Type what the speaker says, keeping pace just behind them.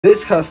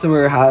This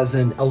customer has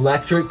an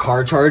electric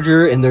car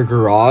charger in their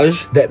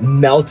garage that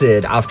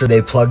melted after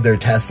they plugged their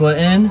Tesla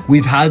in.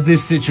 We've had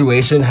this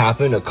situation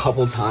happen a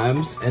couple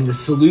times, and the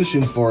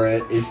solution for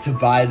it is to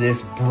buy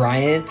this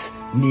Bryant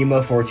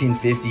Nema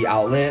 1450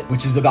 outlet,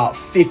 which is about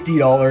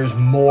 $50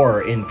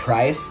 more in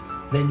price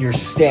than your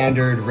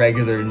standard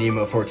regular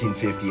Nema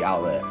 1450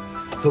 outlet.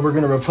 So we're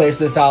gonna replace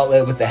this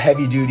outlet with the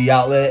heavy duty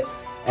outlet,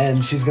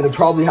 and she's gonna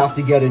probably have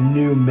to get a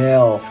new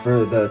male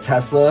for the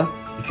Tesla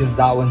because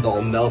that one's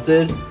all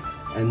melted,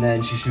 and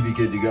then she should be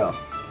good to go.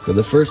 So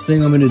the first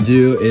thing I'm gonna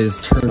do is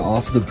turn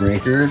off the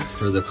breaker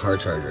for the car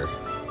charger.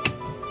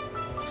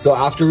 So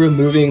after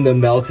removing the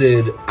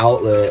melted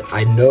outlet,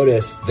 I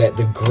noticed that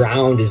the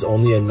ground is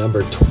only a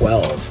number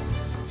 12.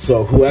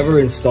 So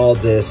whoever installed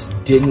this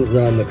didn't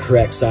run the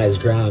correct size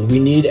ground. We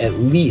need at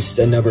least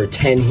a number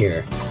 10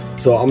 here.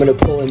 So I'm gonna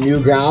pull a new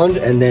ground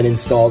and then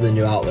install the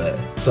new outlet.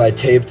 So I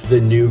taped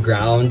the new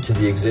ground to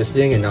the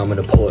existing, and now I'm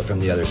gonna pull it from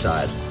the other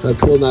side. So I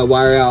pulled my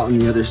wire out on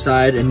the other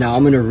side, and now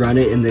I'm gonna run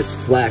it in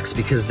this flex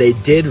because they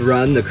did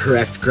run the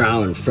correct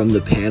ground from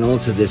the panel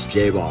to this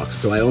J-box.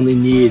 So I only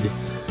need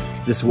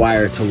this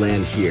wire to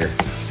land here.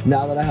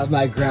 Now that I have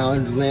my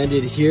ground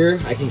landed here,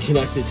 I can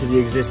connect it to the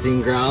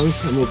existing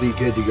grounds and we'll be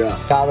good to go.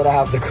 Now that I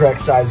have the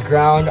correct size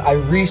ground, I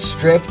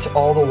re-stripped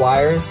all the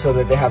wires so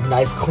that they have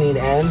nice clean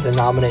ends, and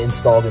now I'm gonna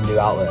install the new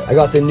outlet. I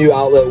got the new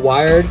outlet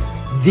wired.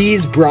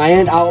 These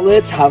Bryant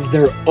outlets have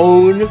their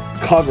own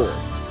cover.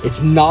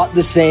 It's not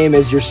the same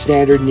as your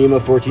standard Nema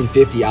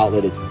 1450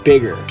 outlet, it's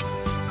bigger.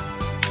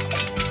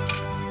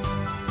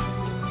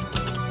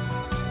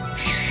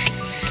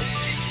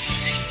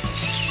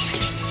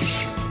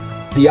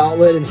 The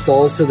outlet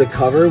installs to the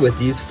cover with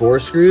these 4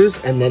 screws,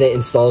 and then it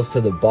installs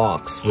to the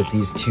box with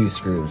these 2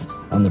 screws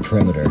on the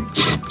perimeter.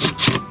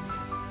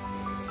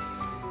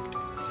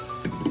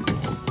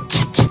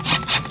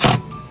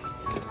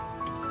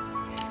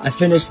 I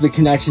finished the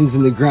connections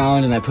in the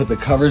ground and I put the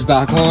covers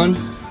back on.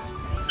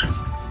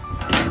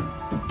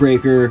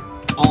 Breaker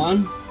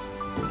on.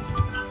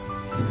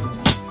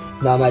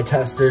 Now my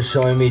tester's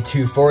showing me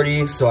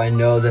 240, so I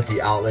know that the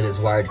outlet is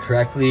wired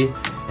correctly.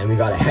 And we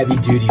got a heavy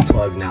duty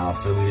plug now,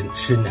 so we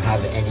shouldn't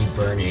have any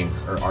burning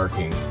or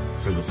arcing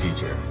for the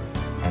future.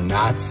 And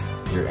that's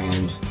your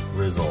end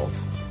result.